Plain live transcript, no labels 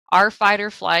our fight or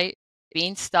flight,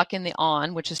 being stuck in the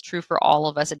on, which is true for all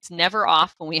of us. It's never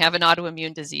off when we have an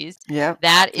autoimmune disease. Yeah.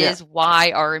 That is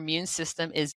why our immune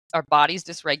system our body's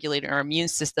dysregulated, our immune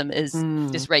system is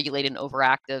dysregulated and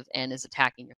overactive and is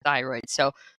attacking your thyroid.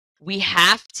 So we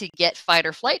have to get fight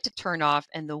or flight to turn off.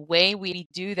 And the way we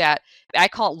do that, I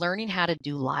call it learning how to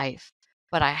do life.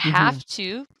 But I have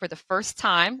to, for the first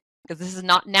time, because this is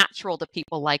not natural to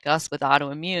people like us with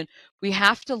autoimmune, we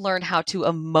have to learn how to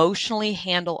emotionally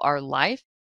handle our life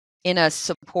in a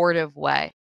supportive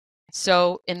way.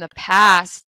 So in the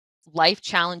past, life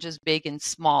challenges, big and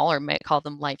small, or may call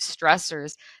them life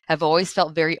stressors, have always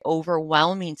felt very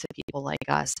overwhelming to people like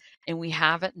us. And we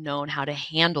haven't known how to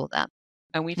handle them.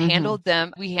 And we handled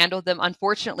them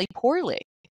unfortunately poorly.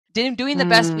 Doing the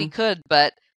best we could,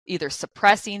 but either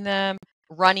suppressing them,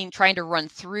 trying to run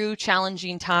through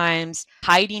challenging times,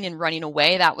 hiding and running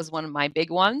away. That was one of my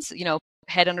big ones,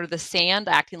 head under the sand,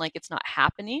 acting like it's not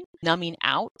happening, numbing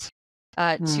out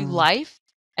to life.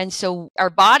 And so our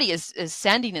body is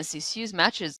sending us this huge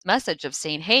message of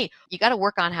saying, hey, you got to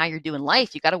work on how you're doing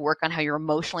life. You got to work on how you're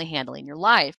emotionally handling your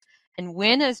life. And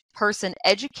when a person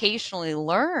educationally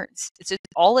learns,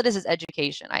 all it is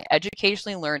education. I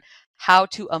educationally learn how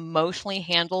to emotionally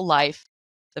handle life,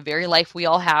 the very life we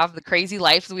all have, the crazy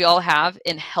lives we all have,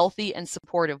 in healthy and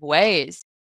supportive ways.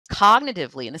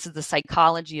 Cognitively, and this is the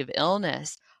psychology of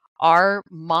illness, our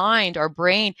mind, our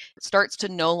brain starts to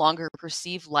no longer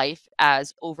perceive life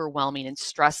as overwhelming and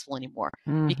stressful anymore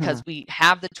because we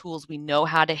have the tools, we know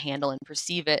how to handle and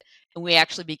perceive it, and we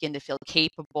actually begin to feel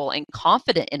capable and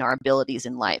confident in our abilities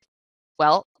in life.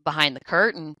 Well, behind the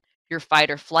curtain, your fight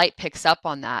or flight picks up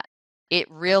on that. It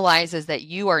realizes that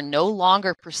you are no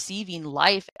longer perceiving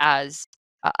life as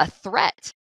a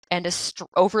threat and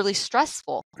overly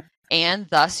stressful, and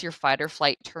thus your fight or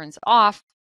flight turns off.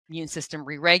 Immune system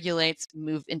re-regulates,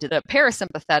 move into the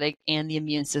parasympathetic, and the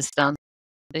immune system,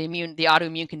 the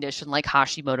autoimmune condition like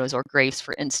Hashimoto's or Graves',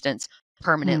 for instance,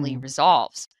 permanently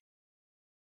resolves.